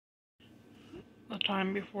the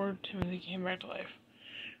time before Timothy came back to life.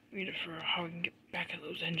 We need to figure out how we can get back at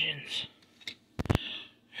those engines.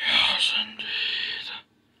 Yes, indeed.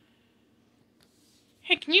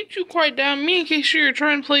 Hey, can you two quiet down? Me and Casey are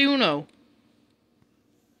trying to play Uno.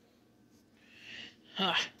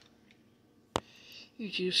 Huh.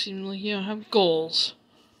 You two seem like you don't have goals.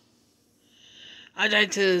 I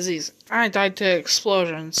died to disease. I died to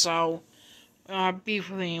explosion, so beef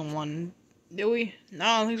with anyone. Do we? No,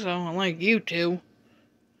 I don't think so. Unlike you two.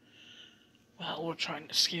 Well, we're trying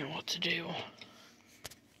to scheme what to do.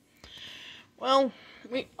 Well,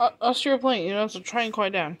 us two are playing, so try and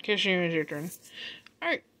quiet down. Casey, it's your turn.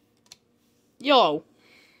 Alright. Yellow.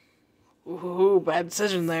 Ooh, bad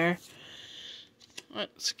decision there.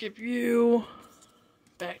 Let's skip you.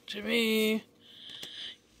 Back to me.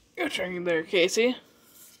 Your turn there, Casey.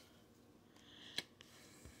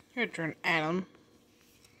 Your turn, Adam.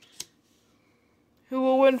 Who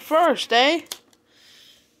will win first, eh?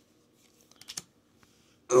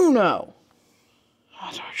 Uno.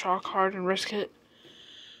 I'll draw a card and risk it.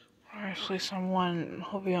 Or place on one.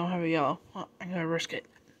 Hope you don't have a yellow. Well, I'm gonna risk it.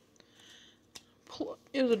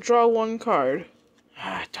 It was a draw one card.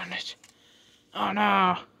 Ah, darn it. Oh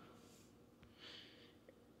no.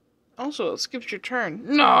 Also, it skips your turn.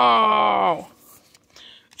 No!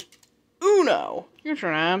 Uno! Your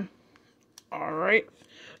turn, Adam. Alright.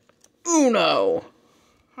 Uno!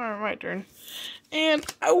 Alright, my turn. And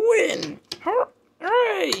I win!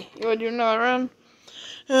 Hooray! You wanna do another round?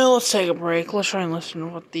 Let's take a break. Let's try and listen to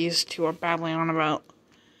what these two are babbling on about.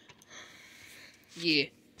 Yeah.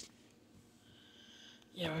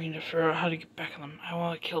 Yeah, we need to figure out how to get back at them. I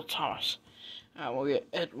want to kill Thomas. I will get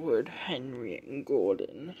Edward, Henry, and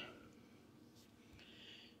Gordon.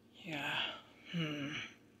 Yeah.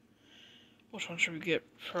 Which one should we get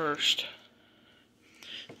first?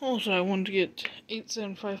 Also, I wanted to get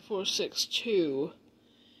 875462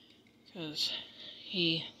 because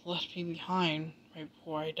he left me behind right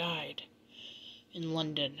before I died in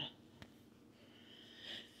London.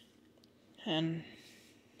 And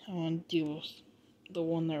I want to deal with the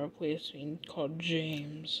one that replaced me called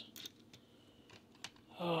James.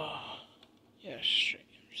 Oh, yes, James.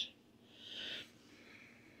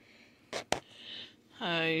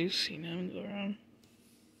 I've seen him go around.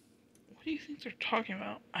 What do you think they're talking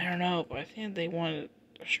about? I don't know, but I think they want to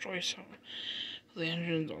destroy some of the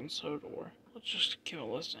engines on Sodor. Let's just keep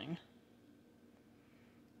listening.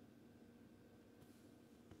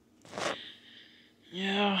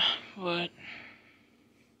 Yeah, but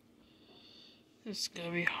it's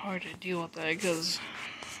gonna be hard to deal with that because,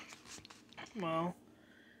 well,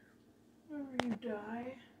 whenever you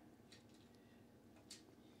die,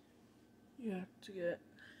 you have to get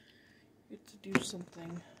to do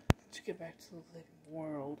something to get back to the living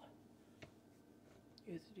world.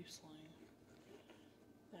 You have to do something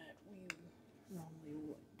that we normally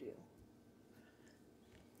wouldn't do.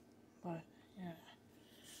 But, yeah,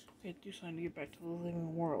 we have to do something to get back to the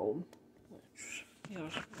living world, which you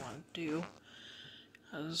guys want to do,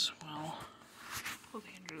 as, well, what the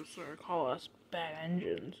engines sort of call us bad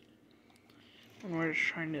engines, and we're just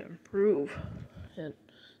trying to improve it.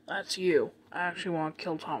 That's you. I actually want to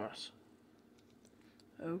kill Thomas.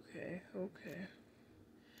 Okay.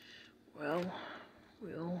 Well,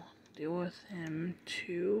 we'll deal with him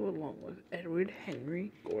too, along with Edward,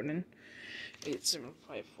 Henry, Gordon,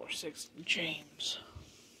 87546, James.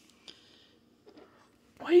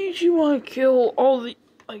 Why did you want to kill all the,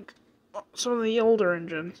 some of the older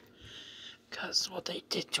engines? Because what they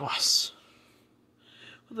did to us.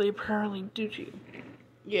 What they apparently do to you.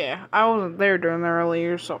 Yeah, I wasn't there during the early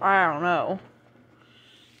years, so I don't know.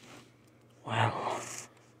 Well,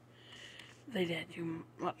 they didn't do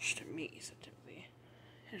much to me, said Timothy.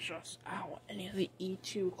 It's just, I don't want any of the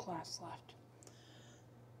E2 class left.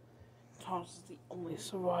 Thomas is the only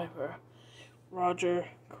survivor. Roger,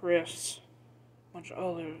 Chris,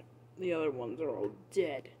 the other ones are all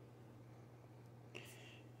dead.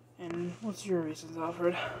 And what's your reasons,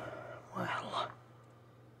 Alfred? Well,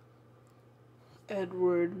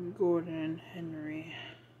 Edward, Gordon, Henry,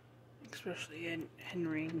 especially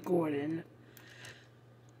Henry and Gordon,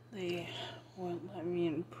 they won't let me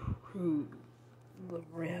improve the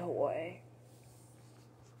railway.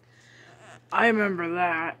 I remember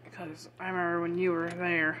that, because I remember when you were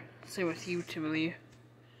there. Same with you, Timothy.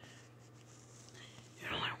 You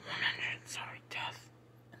had only one engine, sorry, death.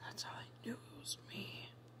 And that's how I knew it was me.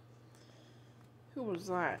 Who was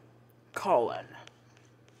that? Colin.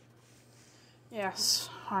 Yes,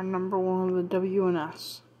 our number one of the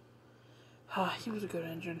W&S. He was a good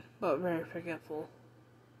engine, but very forgetful.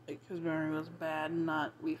 His memory was bad,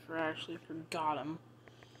 we actually forgot him.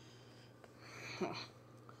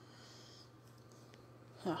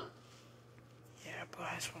 Huh. Yeah, but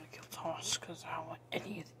I just want to kill Thomas because I don't want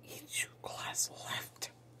any of the E2 class left.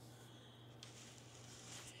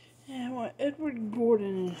 Yeah, I want Edward,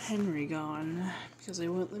 Gordon, and Henry gone because they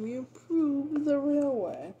won't let me improve the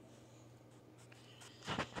railway.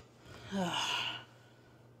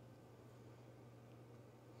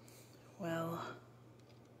 Well,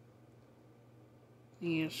 you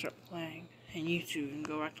need to start playing, and you two can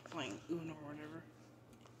go back to playing Uno or whatever.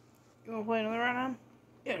 You want to play another round?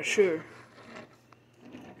 Yeah, sure.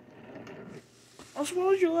 Also, what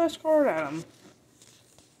was your last card, Adam?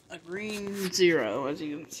 A green 0, as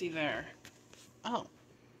you can see there. Oh.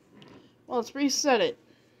 Well, let's reset it.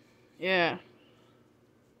 Yeah.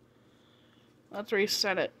 Let's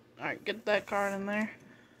reset it. Alright, get that card in there.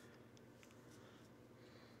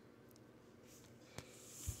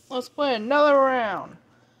 Let's play another round.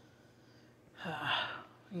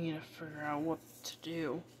 We need to figure out what to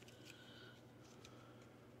do.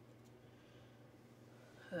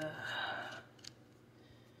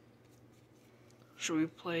 Should we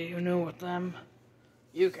play Uno with them?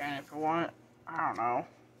 You can if you want. I don't know.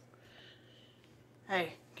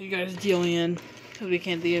 Hey, can you guys deal me in? Because we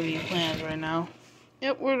can't think of any plans right now.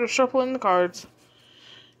 Yep, we're just shuffling the cards.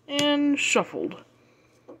 And shuffled.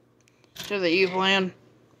 So that you plan?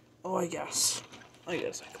 Oh, I guess I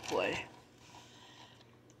could play.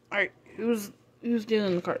 Alright, who's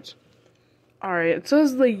dealing the cards? Alright, it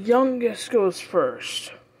says the youngest goes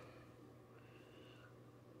first.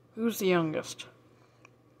 Who's the youngest?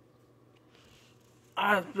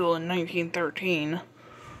 I was built in 1913.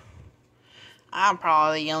 I'm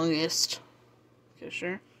probably the youngest. Okay,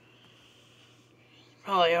 sure.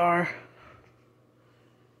 Probably are.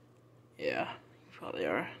 Yeah, you probably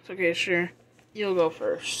are. It's okay, sure. You'll go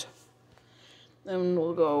first. Then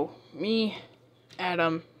we'll go me,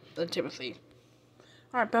 Adam, then Timothy.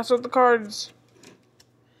 Alright, pass out the cards.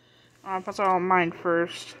 I'll pass out mine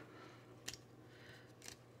first.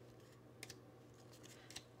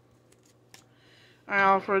 Alright,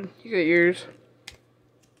 Alfred, you got yours.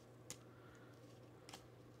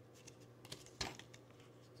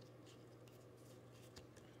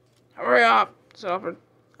 Hurry up, Alfred.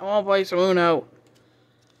 I want to play some Uno.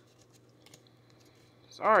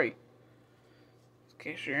 Sorry.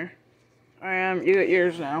 Okay, sure. You got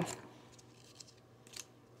yours now.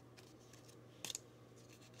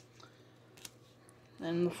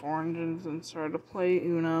 Then the 4 engines and started to play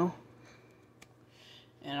Uno.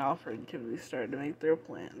 And Alfred and Timothy started to make their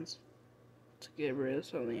plans to get rid of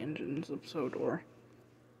some of the engines of Sodor.